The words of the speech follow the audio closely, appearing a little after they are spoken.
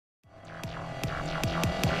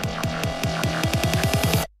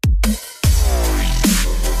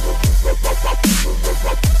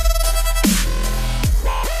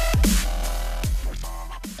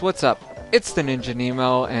guys, what's up? It's the Ninja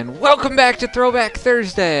Nemo, and welcome back to Throwback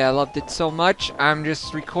Thursday. I loved it so much. I'm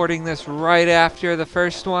just recording this right after the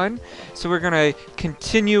first one, so we're gonna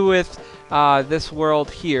continue with this world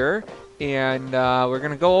here, and we're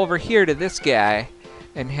gonna go over here to this guy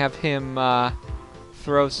and have him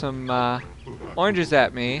throw some oranges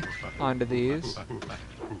at me onto these,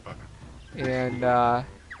 and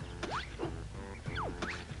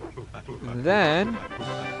then,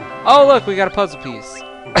 oh look, we got a puzzle piece.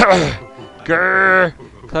 Grrr,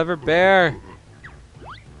 clever bear.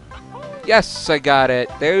 Yes, I got it.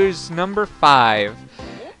 There's number 5.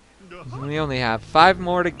 We only have 5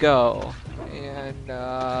 more to go. And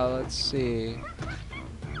let's see.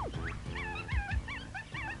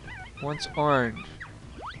 Wants orange.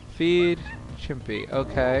 Feed Chimpy.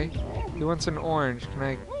 Okay. He wants an orange.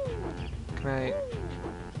 Can I?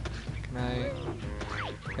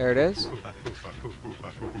 There it is.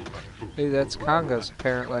 Hey, that's Conga's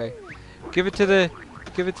apparently. Give it to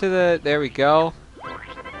the, there we go.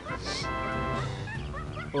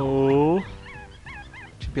 Oh.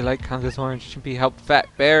 Chimpy like Conga's orange. Chimpy help fat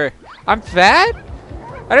bear. I'm fat?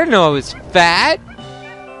 I didn't know I was fat.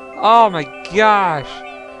 Oh my gosh.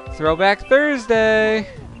 Throwback Thursday.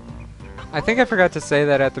 I think I forgot to say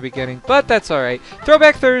that at the beginning, but that's alright.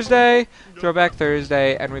 Throwback Thursday,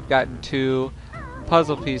 and we've gotten 2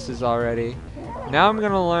 puzzle pieces already. Now I'm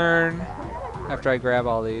gonna learn, after I grab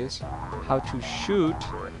all these, how to shoot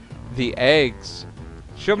the eggs.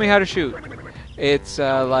 Show me how to shoot. It's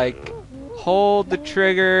like hold the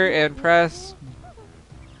trigger and press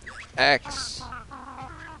X.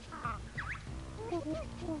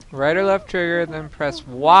 Right or left trigger, then press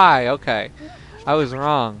Y. Okay, I was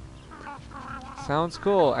wrong. Sounds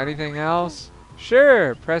cool. Anything else?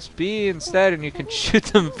 Sure, press B instead and you can shoot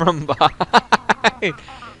them from behind.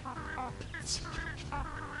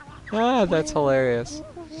 Ah, that's hilarious.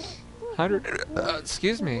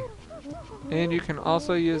 Excuse me. And you can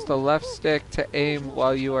also use the left stick to aim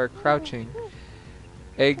while you are crouching.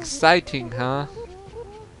 Exciting, huh?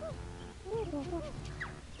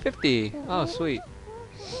 50. Oh, sweet.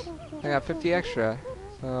 I got 50 extra.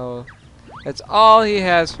 So that's all he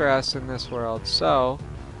has for us in this world. So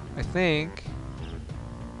I think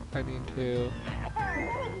I need to...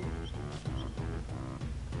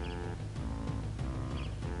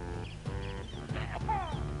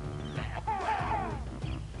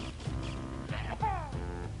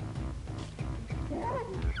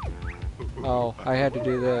 Oh, I had to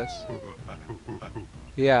do this.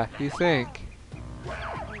 Yeah, you think.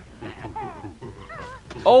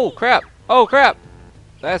 Oh, crap! Oh, crap!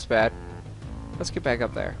 That's bad. Let's get back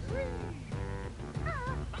up there.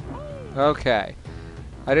 Okay.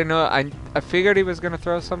 I didn't know, I figured he was gonna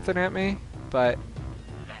throw something at me, but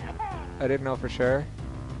I didn't know for sure.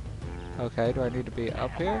 Okay, do I need to be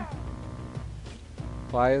up here?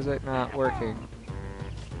 Why is it not working?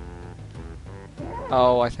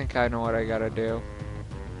 Oh, I think I know what I gotta do.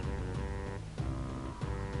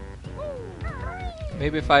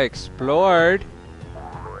 Maybe if I explored.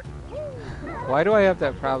 Why do I have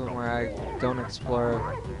that problem where I don't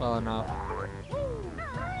explore well enough?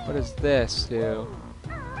 What does this do?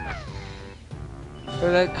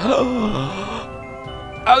 Or that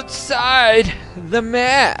outside the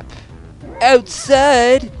map.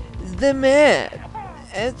 Outside the map.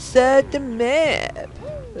 Outside the map.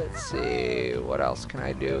 Let's see, what else can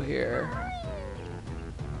I do here?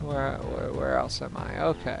 Where else am I?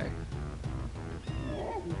 Okay.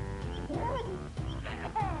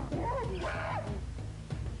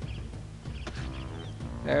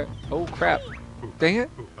 There. Oh crap! Dang it!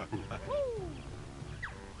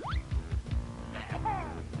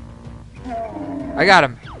 I got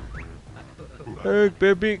him.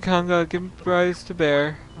 Bear beat Conga. Give him prize to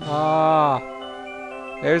bear. Ah,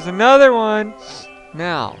 there's another one.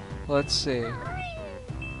 Now, let's see.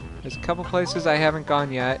 There's a couple places I haven't gone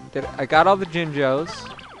yet. I got all the Jinjos.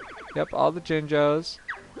 Yep, all the Jinjos.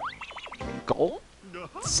 Gold?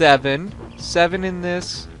 7. 7 in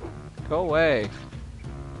this. Go away.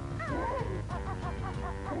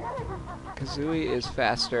 Kazooie is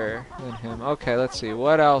faster than him. Okay, let's see.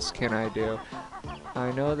 What else can I do?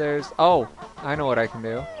 I know there's... Oh, I know what I can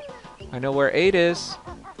do. I know where 8 is.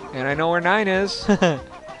 And I know where 9 is.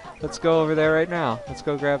 Let's go over there right now. Let's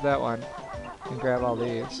go grab that one. And grab all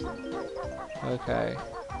these. Okay.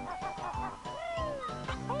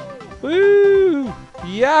 Woo!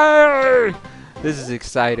 Yay! This is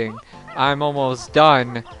exciting. I'm almost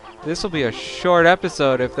done. This will be a short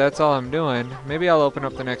episode if that's all I'm doing. Maybe I'll open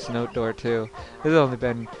up the next note door too. It's only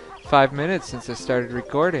been 5 minutes since I started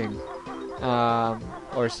recording.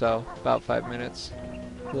 Or so. About 5 minutes.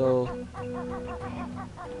 Little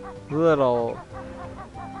Little...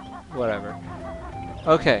 whatever.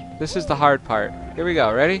 Okay, this is the hard part. Here we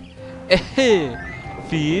go, ready?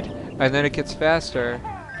 Feed, and then it gets faster.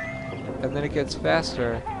 And then it gets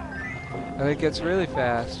faster. And it gets really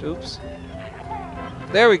fast. Oops.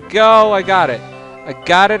 There we go, I got it. I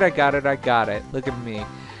got it, I got it, I got it. Look at me.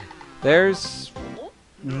 There's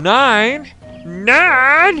 9!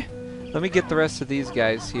 9! Let me get the rest of these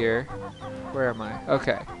guys here. Where am I?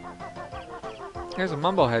 Okay. There's a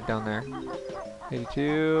Mumbo head down there.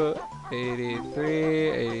 82, 83,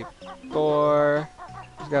 84.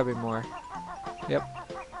 There's gotta be more. Yep.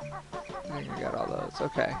 I think I got all those.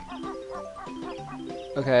 Okay.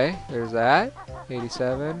 Okay, there's that.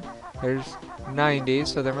 87. There's 90,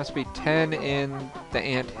 so there must be 10 in the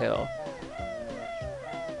anthill.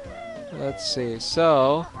 Let's see.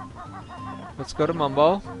 So, let's go to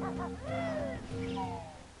Mumbo.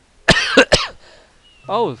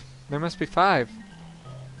 Oh, there must be 5.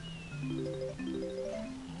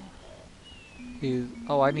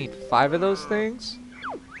 Oh, I need 5 of those things?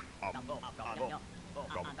 I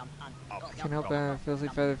can help a filthy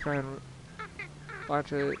feather friend.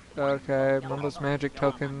 Watch it. Okay, Mumbo's magic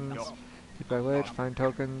tokens. Hit by witch, find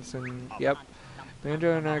tokens, and yep.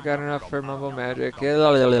 Banjo and I got enough for Mumbo magic.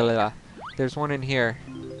 There's one in here.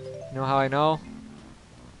 You know how I know?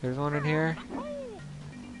 There's one in here?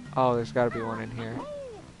 Oh, there's gotta be one in here.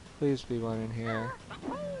 Please be one in here.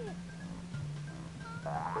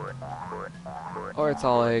 Or it's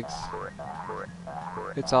all eggs.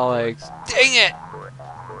 It's all eggs. Dang it!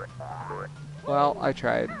 Well, I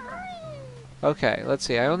tried. Okay, let's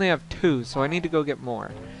see. I only have 2, so I need to go get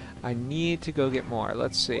more. I need to go get more.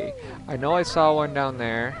 Let's see. I know I saw one down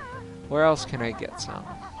there. Where else can I get some?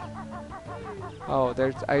 Oh,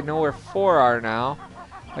 there's. I know where 4 are now.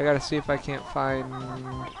 I gotta see if I can't find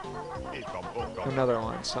another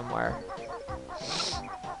one somewhere.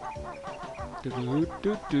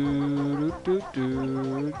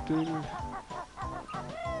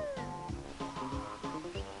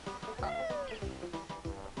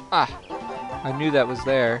 Ah! I knew that was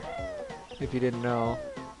there, if you didn't know.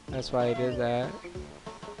 That's why I did that.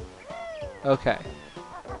 Okay.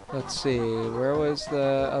 Let's see, where was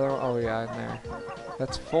the other one? Oh yeah, in there.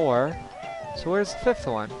 That's 4. So where's the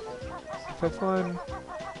 5th one? The 5th one?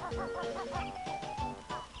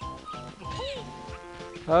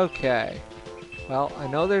 Okay. Well, I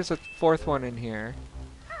know there's a 4th one in here.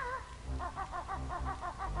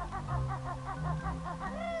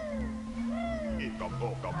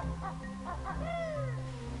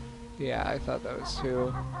 Yeah, I thought that was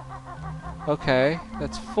 2. Okay,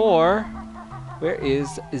 that's 4. Where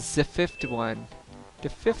is the 5th one? The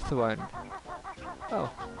 5th one. Oh,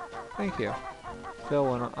 thank you. Fill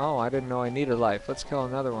one. Oh, I didn't know I needed life. Let's kill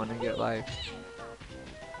another one and get life.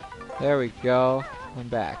 There we go. I'm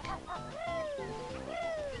back.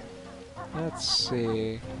 Let's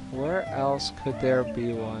see. Where else could there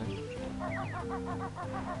be one?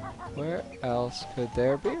 Where else could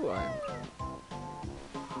there be one?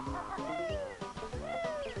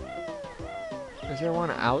 Is there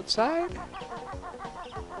one outside?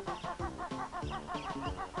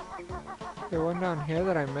 Is there one down here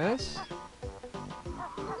that I missed?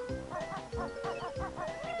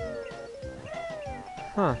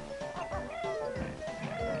 Huh.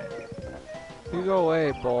 You go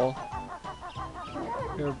away, bull.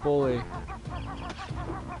 You're a bully.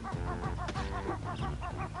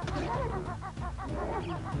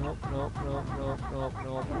 Nope, nope, nope, nope, nope,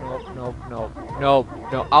 nope, nope, nope, nope, nope,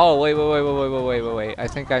 no. Oh, wait. I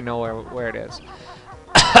think I know where it is.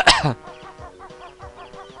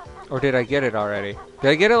 Or did I get it already?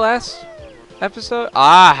 Did I get it last episode?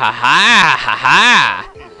 Ah, ha, ha, ha,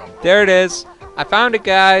 ha! There it is. I found it,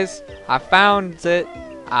 guys. I found it.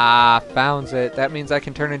 I found it. That means I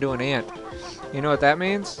can turn into an ant. You know what that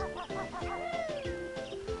means?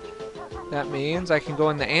 That means I can go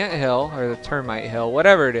in the ant hill, or the termite hill,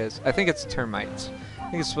 whatever it is. I think it's termites. I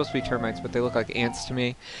think it's supposed to be termites, but they look like ants to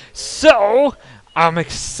me. So, I'm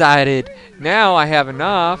excited. Now I have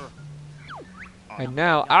enough. And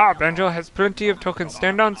now, Banjo has plenty of tokens.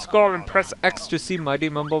 Stand on skull and press X to see mighty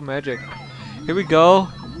Mumbo magic. Here we go.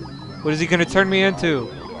 What is he gonna turn me into?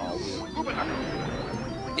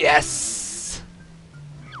 Yes!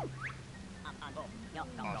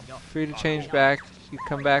 Free to change back. You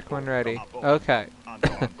come back when ready. Okay.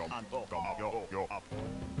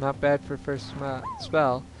 Not bad for first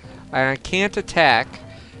spell. I can't attack,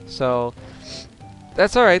 so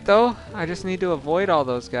that's alright though. I just need to avoid all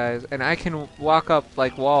those guys, and I can walk up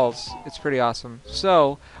like walls. It's pretty awesome.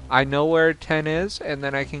 So I know where 10 is, and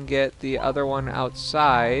then I can get the other one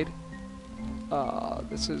outside.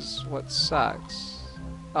 This is what sucks.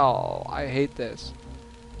 Oh, I hate this.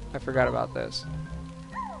 I forgot about this.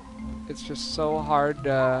 It's just so hard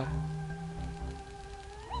to...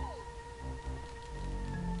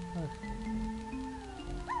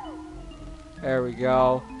 There we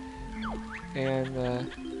go.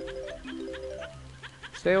 And,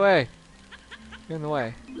 stay away. You're in the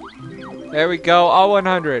way. There we go. All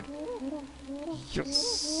 100.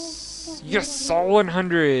 Yes! Yes! All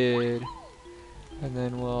 100! And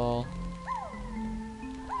then we'll...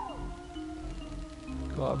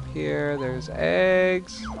 go up here. There's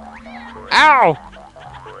eggs. Ow!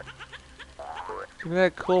 Give me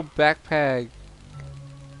that cool backpack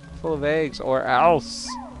full of eggs, or else.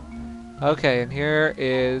 Okay, and here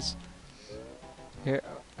is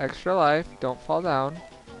extra life. Don't fall down.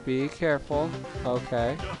 Be careful.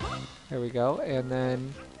 Okay. There we go. And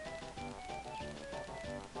then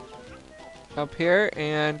up here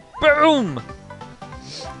and boom!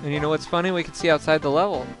 And you know what's funny? We can see outside the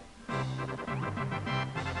level.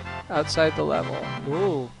 Outside the level.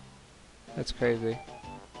 Ooh. That's crazy.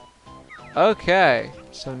 Okay.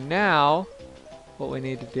 So now what we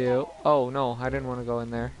need to do... Oh, no. I didn't want to go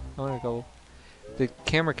in there. I want to go... The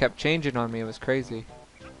camera kept changing on me. It was crazy.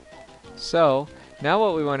 So, now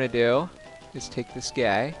what we want to do is take this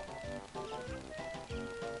guy.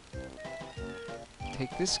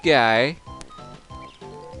 Take this guy.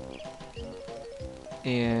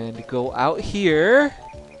 And go out here.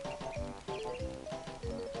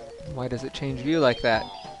 Why does it change view like that?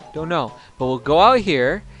 Don't know. But we'll go out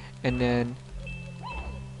here. And then...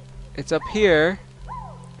 It's up here.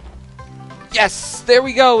 Yes! There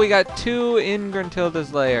we go! We got 2 in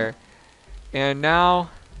Gruntilda's lair. And now...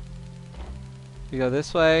 we go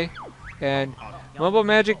this way. And... Mumbo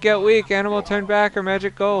magic get weak. Animal turn back or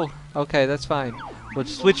magic go. Okay, that's fine. We'll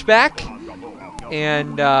switch back.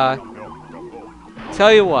 And,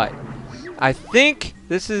 tell you what. I think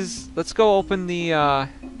this is... Let's go open the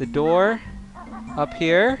door up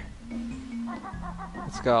here.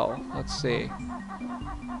 Let's go. Let's see.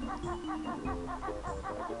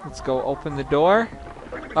 Let's go open the door.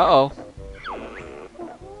 Uh-oh.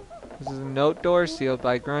 This is a note door sealed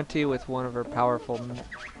by Grunty with one of her powerful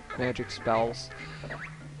magic spells.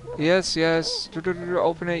 Yes, yes.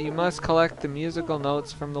 Open it. You must collect the musical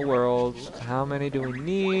notes from the world. How many do we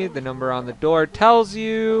need? The number on the door tells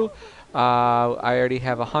you. I already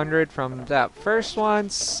have 100 from that first one,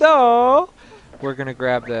 so we're gonna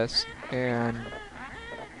grab this and...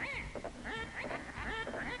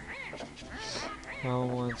 Oh,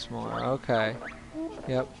 once more. Okay.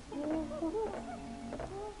 Yep.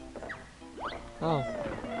 Oh.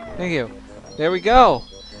 Thank you. There we go.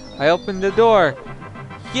 I opened the door.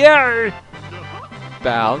 Yeah!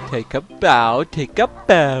 Bow, take a bow, take a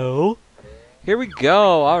bow. Here we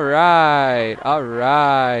go. Alright.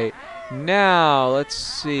 Alright. Now, let's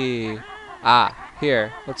see. Ah,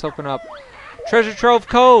 here. Let's open up Treasure Trove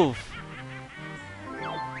Cove.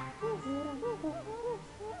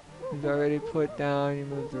 You've already put down, you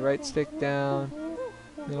move the right stick down.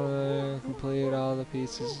 Complete all the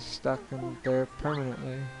pieces stuck in there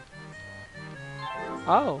permanently.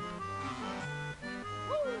 Oh.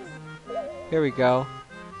 Here we go.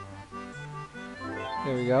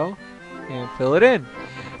 There we go. And fill it in.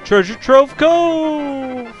 Treasure Trove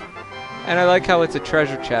Cove! And I like how it's a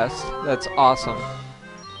treasure chest. That's awesome.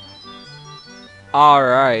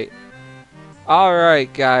 Alright.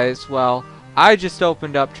 Alright, guys. Well, I just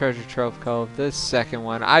opened up Treasure Trove Cove, this second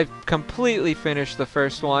one. I've completely finished the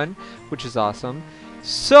first one, which is awesome.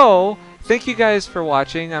 So, thank you guys for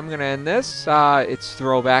watching. I'm going to end this. It's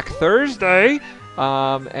Throwback Thursday.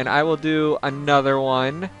 And I will do another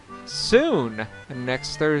one soon.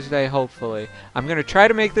 Next Thursday, hopefully. I'm going to try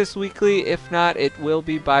to make this weekly. If not, it will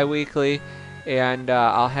be bi-weekly. And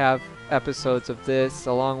I'll have episodes of this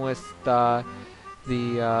along with the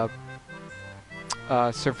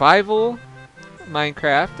survival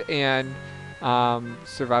Minecraft and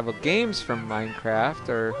survival games from Minecraft,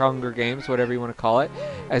 or Hunger Games, whatever you want to call it,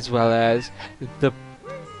 as well as the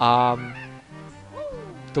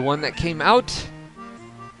one that came out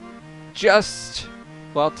just,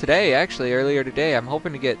 well, today, actually, earlier today. I'm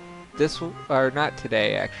hoping to get this, or not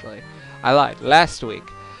today, actually. I lied, last week.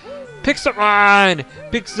 Pixelmon!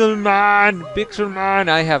 Pixelmon! Pixelmon!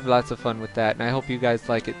 I have lots of fun with that, and I hope you guys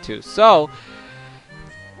like it too. So,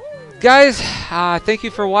 guys, thank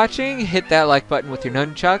you for watching. Hit that like button with your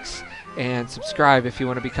nunchucks, and subscribe if you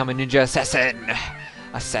want to become a ninja assassin.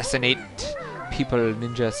 Assassinate people,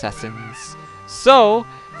 ninja assassins. So,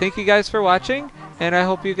 thank you guys for watching, and I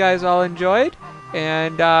hope you guys all enjoyed.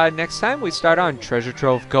 And next time we start on Treasure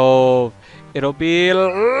Trove Cove. It'll be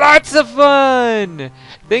lots of fun.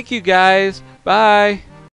 Thank you guys. Bye.